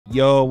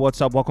Yo,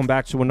 what's up? Welcome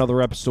back to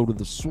another episode of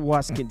the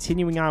SWUS.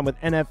 Continuing on with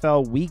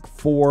NFL Week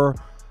 4.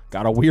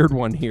 Got a weird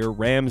one here.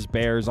 Rams,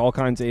 Bears, all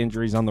kinds of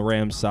injuries on the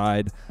Rams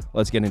side.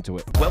 Let's get into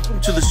it.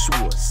 Welcome to the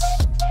SWUS.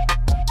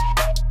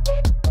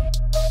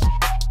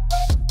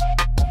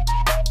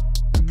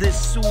 The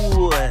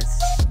SWUS.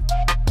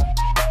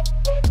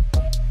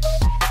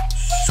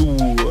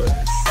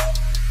 SWUS.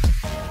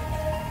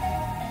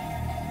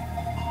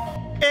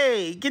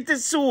 Hey, get the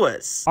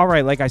SWUS. All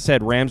right, like I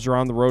said, Rams are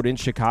on the road in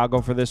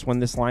Chicago for this one.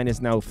 This line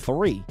is now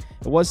 3.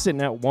 It was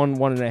sitting at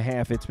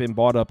 1.5. It's been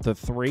bought up to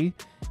 3,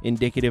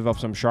 indicative of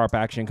some sharp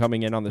action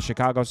coming in on the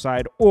Chicago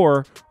side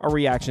or a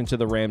reaction to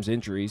the Rams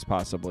injuries,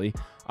 possibly.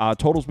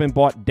 Total's been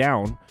bought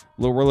down.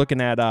 We're looking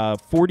at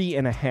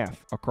 40.5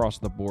 across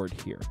the board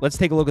here. Let's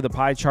take a look at the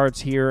pie charts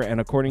here,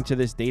 and according to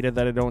this data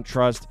that I don't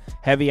trust,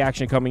 heavy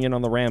action coming in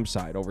on the Rams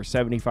side. Over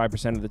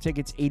 75% of the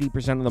tickets,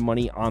 80% of the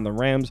money on the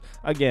Rams.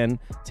 Again,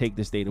 take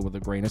this data with a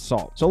grain of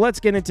salt. So let's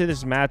get into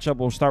this matchup.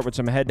 We'll start with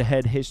some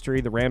head-to-head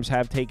history. The Rams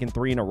have taken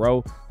 3 in a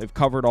row. They've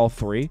covered all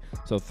 3.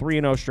 So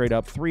 3-0 straight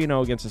up,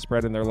 3-0 against the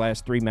spread in their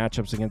last 3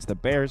 matchups against the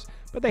Bears,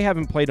 but they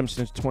haven't played them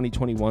since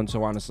 2021,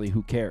 so honestly,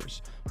 who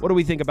cares? What do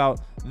we think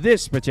about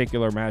this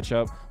particular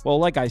matchup? Well,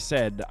 like I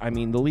said, I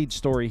mean, the lead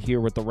story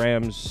here with the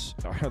Rams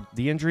are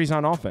the injuries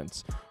on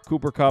offense.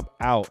 Cooper Kupp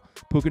out,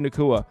 Puka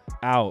Nacua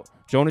out,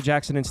 Jonah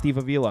Jackson and Steve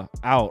Avila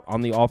out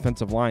on the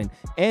offensive line,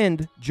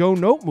 and Joe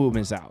Noteboom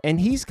is out. And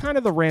he's kind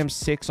of the Rams'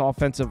 6th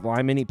offensive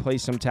lineman. He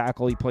plays some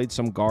tackle. He played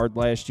some guard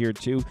last year,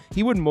 too.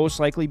 He would most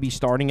likely be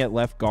starting at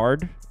left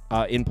guard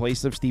in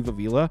place of Steve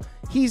Avila.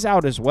 He's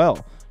out as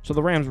well. So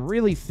the Rams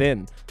really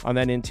thin on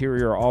that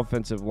interior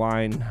offensive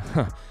line.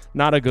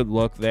 Not a good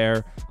look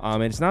there.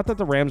 And it's not that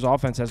the Rams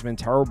offense has been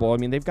terrible. I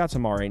mean, they've got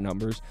some RA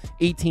numbers.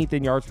 18th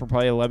in yards per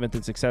play, 11th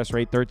in success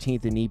rate,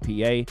 13th in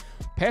EPA.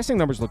 Passing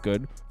numbers look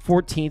good.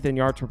 14th in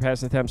yards per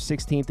pass attempt,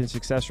 16th in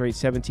success rate,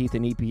 17th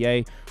in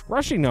EPA.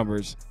 Rushing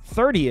numbers,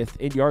 30th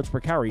in yards per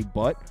carry,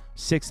 but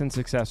 6th in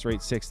success rate,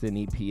 6th in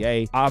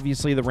EPA.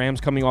 Obviously, the Rams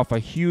coming off a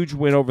huge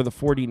win over the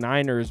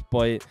 49ers,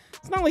 but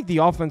it's not like the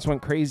offense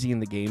went crazy in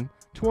the game.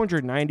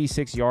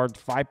 296 yards,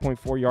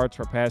 5.4 yards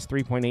per pass,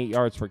 3.8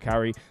 yards per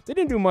carry. They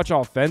didn't do much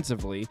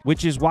offensively,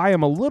 which is why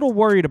I'm a little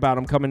worried about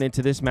them coming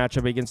into this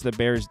matchup against the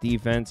Bears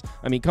defense.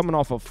 I mean, coming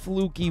off a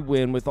fluky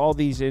win with all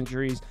these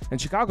injuries, and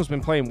Chicago's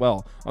been playing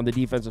well on the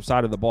defensive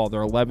side of the ball.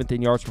 They're 11th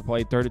in yards per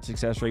play, 3rd in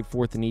success rate,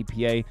 4th in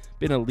EPA.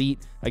 Been elite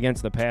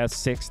against the pass,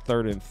 6th,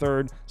 3rd, and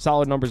 3rd.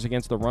 Solid numbers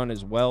against the run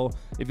as well.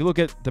 If you look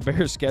at the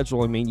Bears'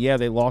 schedule, I mean, yeah,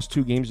 they lost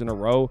 2 games in a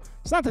row.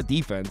 It's not the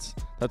defense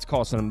that's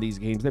costing them these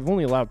games. They've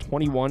only allowed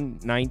 21,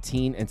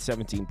 19, and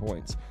 17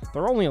 points.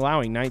 They're only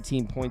allowing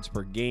 19 points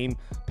per game.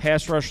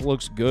 Pass rush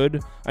looks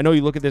good. I know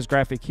you look at this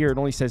graphic here, it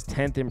only says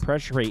 10th in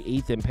pressure rate,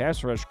 8th in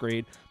pass rush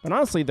grade, but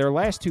honestly, their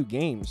last 2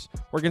 games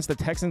were against the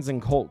Texans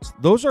and Colts.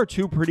 Those are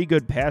 2 pretty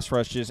good pass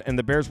rushes, and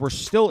the Bears were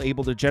still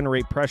able to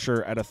generate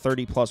pressure at a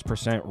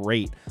 30+%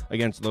 rate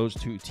against those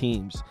 2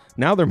 teams.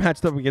 Now they're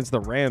matched up against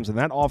the Rams, and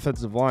that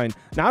offensive line,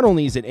 not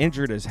only is it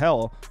injured as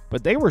hell,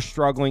 but they were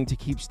struggling to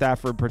keep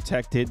Stafford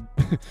protected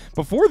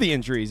before the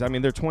injuries. I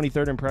mean, they're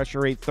 23rd in pressure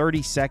rate,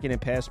 32nd in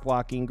pass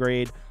blocking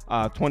grade,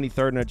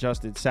 23rd in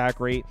adjusted sack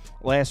rate.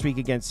 Last week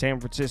against San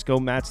Francisco,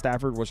 Matt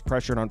Stafford was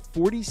pressured on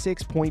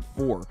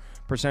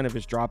 46.4% of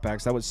his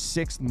dropbacks. That was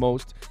 6th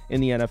most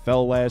in the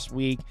NFL last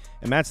week.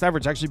 And Matt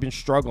Stafford's actually been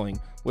struggling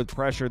with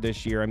pressure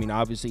this year. I mean,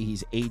 obviously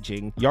he's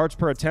aging. Yards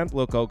per attempt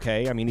look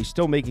okay. I mean, he's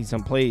still making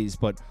some plays,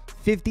 but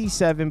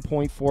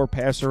 57.4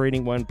 passer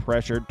rating when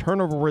pressured.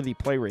 Turnover worthy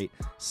play rate,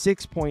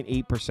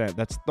 6.8%.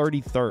 That's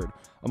 33rd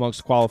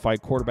amongst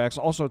qualified quarterbacks.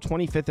 Also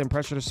 25th in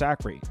pressure to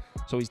sack rate.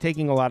 So he's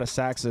taking a lot of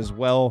sacks as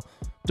well.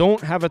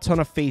 Don't have a ton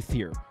of faith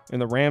here in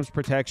the Rams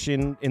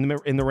protection, in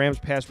the Rams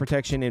pass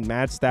protection in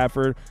Matt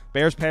Stafford.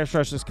 Bears pass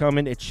rush is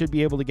coming. It should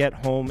be able to get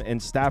home,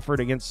 and Stafford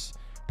against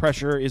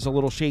pressure is a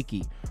little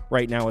shaky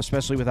right now,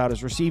 especially without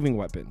his receiving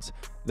weapons.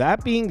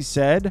 That being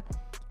said,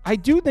 I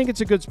do think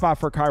it's a good spot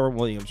for Kyren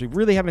Williams. We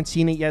really haven't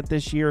seen it yet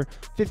this year.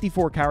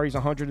 54 carries,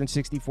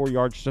 164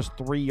 yards, just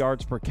 3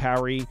 yards per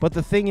carry. But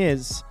the thing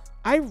is,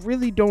 I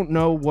really don't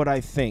know what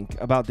I think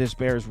about this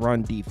Bears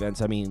run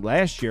defense. I mean,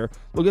 last year,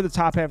 look at the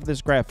top half of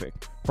this graphic.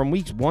 From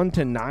weeks 1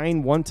 to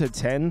 9, 1 to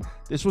 10,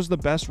 this was the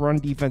best run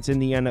defense in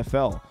the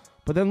NFL.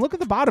 But then look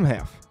at the bottom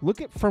half. Look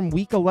at from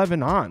week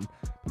 11 on.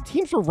 The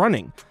teams were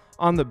running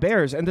on the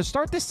Bears. And to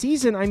start the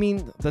season, I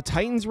mean, the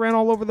Titans ran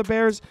all over the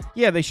Bears.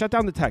 Yeah, they shut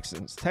down the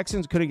Texans.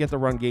 Texans couldn't get the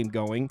run game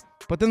going.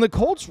 But then the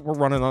Colts were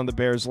running on the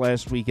Bears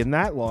last week in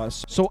that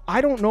loss. So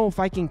I don't know if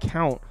I can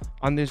count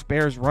on this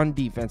Bears run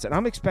defense, and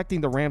I'm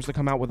expecting the Rams to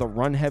come out with a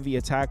run-heavy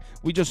attack.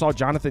 We just saw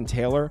Jonathan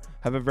Taylor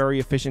have a very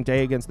efficient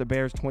day against the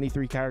Bears,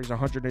 23 carries,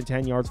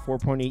 110 yards,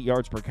 4.8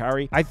 yards per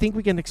carry. I think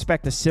we can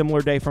expect a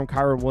similar day from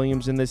Kyren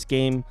Williams in this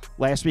game.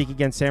 Last week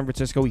against San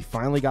Francisco, he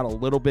finally got a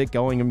little bit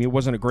going. I mean, it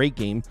wasn't a great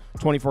game.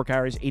 24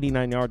 carries,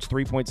 89 yards,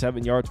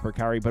 3.7 yards per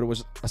carry, but it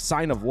was a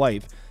sign of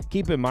life.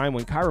 keep in mind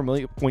when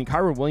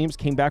Kyren Williams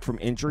came back from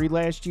injury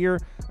last year,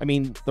 I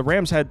mean, the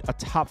Rams had a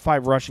top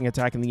 5 rushing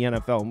attack in the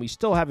NFL, and we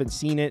still haven't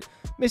seen it.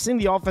 Missing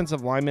the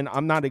offensive lineman,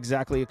 I'm not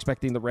exactly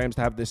expecting the Rams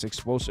to have this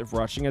explosive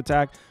rushing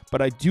attack,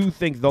 but I do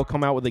think they'll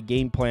come out with a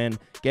game plan,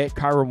 get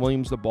Kyren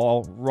Williams the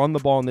ball, run the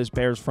ball in this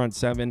Bears front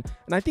 7,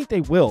 and I think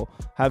they will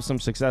have some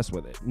success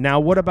with it. Now,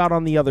 what about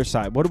on the other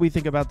side? What do we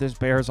think about this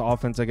Bears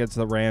offense against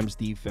the Rams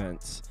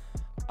defense?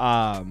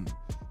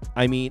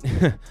 I mean,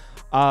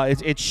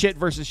 it's shit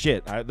versus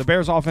shit. The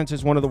Bears offense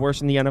is one of the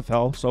worst in the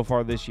NFL so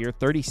far this year.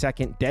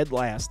 32nd, dead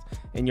last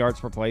in yards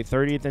per play,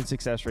 30th in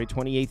success rate,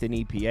 28th in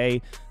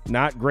EPA.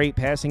 Not great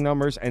passing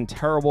numbers and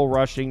terrible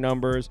rushing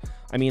numbers.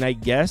 I mean, I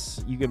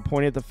guess you can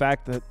point at the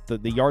fact that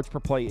the yards per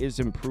play is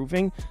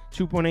improving.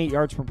 2.8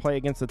 yards per play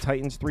against the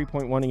Titans,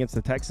 3.1 against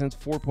the Texans,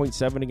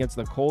 4.7 against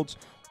the Colts.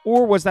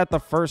 Or was that the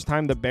first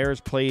time the Bears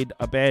played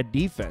a bad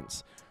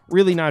defense?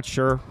 Really not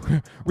sure.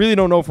 Really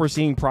don't know if we're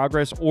seeing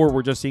progress or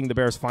we're just seeing the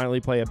Bears finally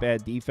play a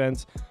bad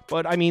defense.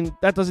 But, I mean,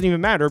 that doesn't even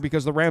matter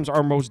because the Rams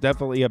are most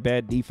definitely a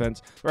bad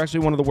defense. They're actually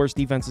one of the worst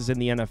defenses in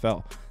the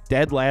NFL.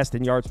 Dead last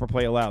in yards per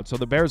play allowed. So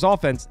the Bears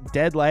offense,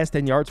 dead last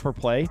in yards per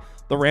play.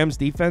 The Rams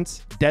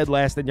defense, dead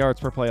last in yards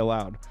per play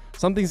allowed.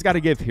 Something's got to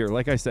give here.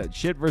 Like I said,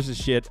 shit versus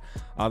shit.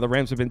 The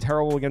Rams have been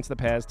terrible against the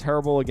pass,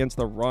 terrible against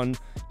the run.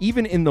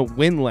 Even in the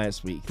win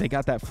last week, they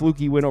got that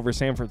fluky win over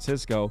San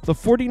Francisco. The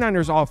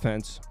 49ers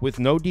offense, with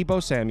no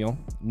Deebo Samuel,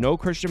 no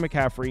Christian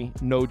McCaffrey,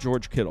 no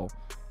George Kittle,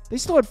 they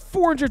still had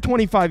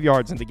 425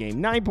 yards in the game,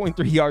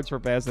 9.3 yards per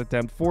pass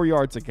attempt, 4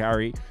 yards to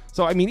carry.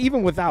 So, I mean,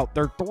 even without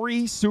their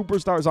 3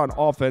 superstars on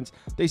offense,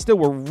 they still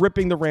were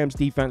ripping the Rams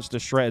defense to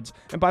shreds.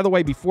 And by the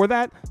way, before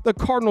that, the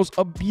Cardinals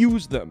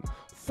abused them.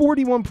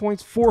 41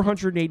 points,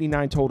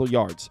 489 total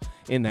yards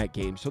in that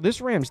game. So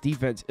this Rams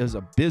defense is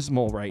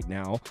abysmal right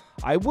now.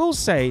 I will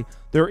say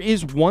there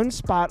is one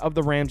spot of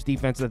the Rams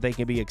defense that they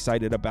can be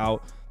excited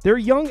about. Their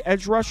young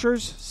edge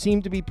rushers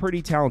seem to be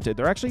pretty talented.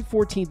 They're actually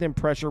 14th in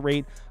pressure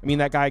rate. I mean,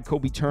 that guy,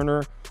 Kobe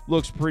Turner,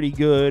 looks pretty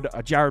good.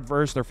 Jared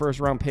Verse, their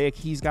first-round pick,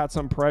 he's got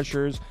some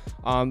pressures.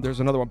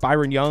 There's another one,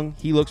 Byron Young.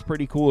 He looks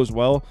pretty cool as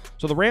well.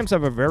 So the Rams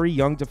have a very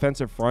young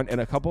defensive front,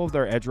 and a couple of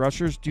their edge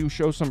rushers do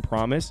show some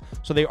promise.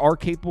 So they are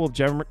capable of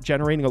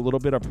generating a little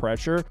bit of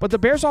pressure. But the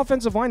Bears'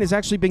 offensive line has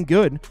actually been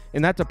good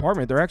in that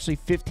department. They're actually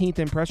 15th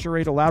in pressure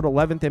rate allowed,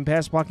 11th in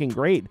pass blocking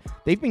grade.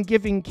 They've been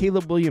giving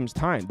Caleb Williams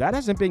time. That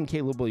hasn't been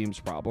Caleb Williams'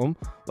 problem.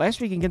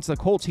 Last week against the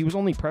Colts, he was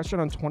only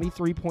pressured on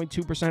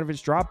 23.2% of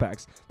his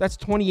dropbacks. That's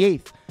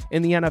 28th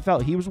in the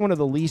NFL. He was one of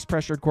the least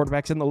pressured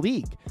quarterbacks in the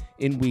league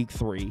in week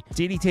 3.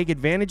 Did he take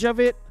advantage of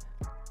it?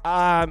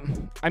 I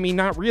mean,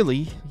 not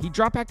really. He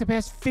dropped back to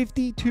pass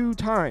 52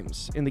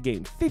 times in the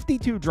game.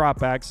 52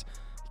 dropbacks.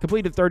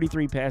 Completed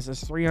 33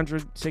 passes,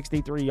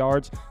 363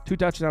 yards, 2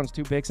 touchdowns,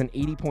 2 picks, an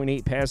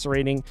 80.8 passer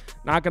rating.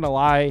 Not going to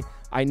lie,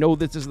 I know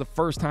this is the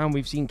first time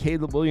we've seen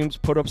Caleb Williams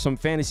put up some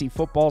fantasy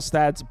football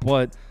stats,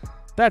 but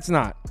that's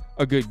not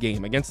a good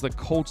game against the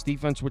Colts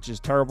defense, which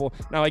is terrible.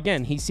 Now,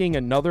 again, he's seeing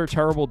another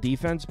terrible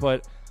defense,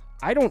 but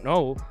I don't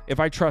know if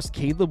I trust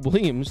Caleb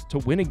Williams to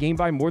win a game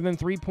by more than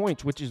 3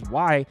 points, which is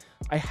why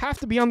I have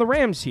to be on the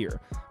Rams here.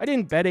 I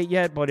didn't bet it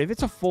yet, but if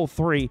it's a full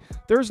 3,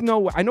 there's no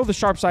way. I know the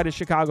sharp side is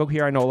Chicago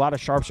here. I know a lot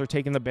of sharps are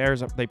taking the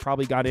Bears. They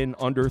probably got in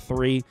under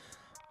 3.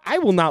 I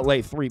will not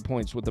lay 3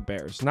 points with the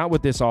Bears, not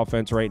with this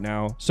offense right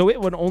now. So it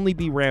would only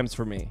be Rams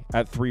for me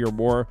at 3 or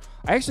more.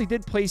 I actually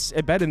did place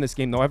a bet in this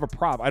game, though. I have a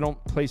prop. I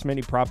don't place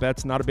many prop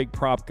bets, not a big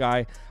prop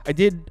guy. I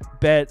did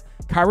bet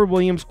Kyren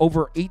Williams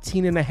over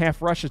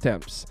 18.5 rush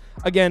attempts.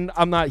 Again,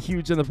 I'm not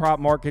huge in the prop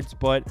markets,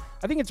 but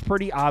I think it's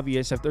pretty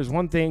obvious. If there's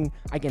one thing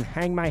I can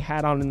hang my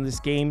hat on in this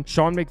game,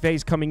 Sean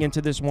McVay's coming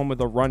into this one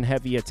with a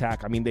run-heavy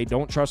attack. I mean, they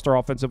don't trust their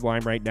offensive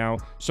line right now,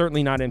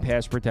 certainly not in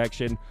pass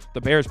protection.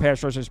 The Bears'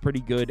 pass rush is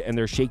pretty good, and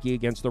they're shaky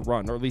against the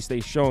run, or at least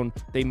they've shown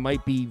they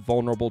might be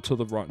vulnerable to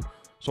the run.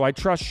 So I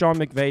trust Sean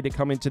McVay to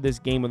come into this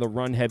game with a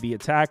run-heavy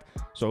attack.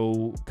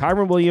 So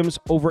Kyren Williams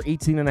over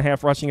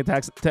 18.5 rushing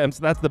attempts.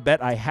 That's the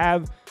bet I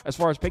have. As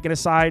far as picking a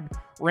side,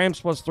 Rams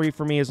plus 3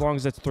 for me as long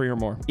as it's 3 or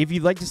more. If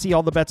you'd like to see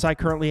all the bets I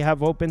currently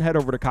have open, head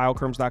over to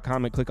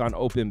KyleKirms.com and click on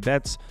Open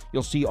Bets.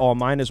 You'll see all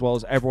mine as well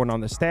as everyone on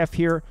the staff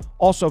here.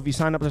 Also, if you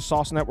sign up to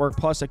Sauce Network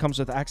Plus, it comes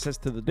with access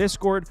to the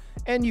Discord,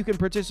 and you can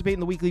participate in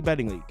the weekly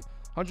betting league.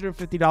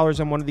 $150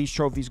 on one of these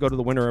trophies go to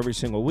the winner every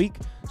single week.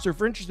 So if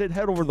you're interested,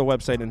 head over to the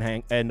website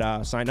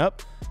and sign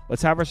up.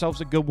 Let's have ourselves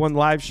a good one.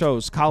 Live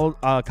shows,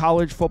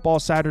 college football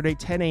Saturday,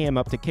 10 a.m.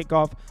 up to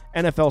kickoff.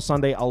 NFL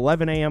Sunday,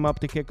 11 a.m. up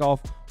to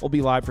kickoff. We'll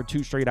be live for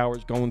 2 straight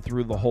hours going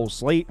through the whole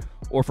slate,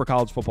 or for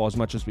college football as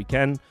much as we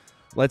can.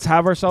 Let's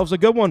have ourselves a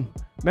good one.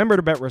 Remember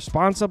to bet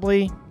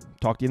responsibly.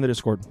 Talk to you in the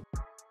Discord.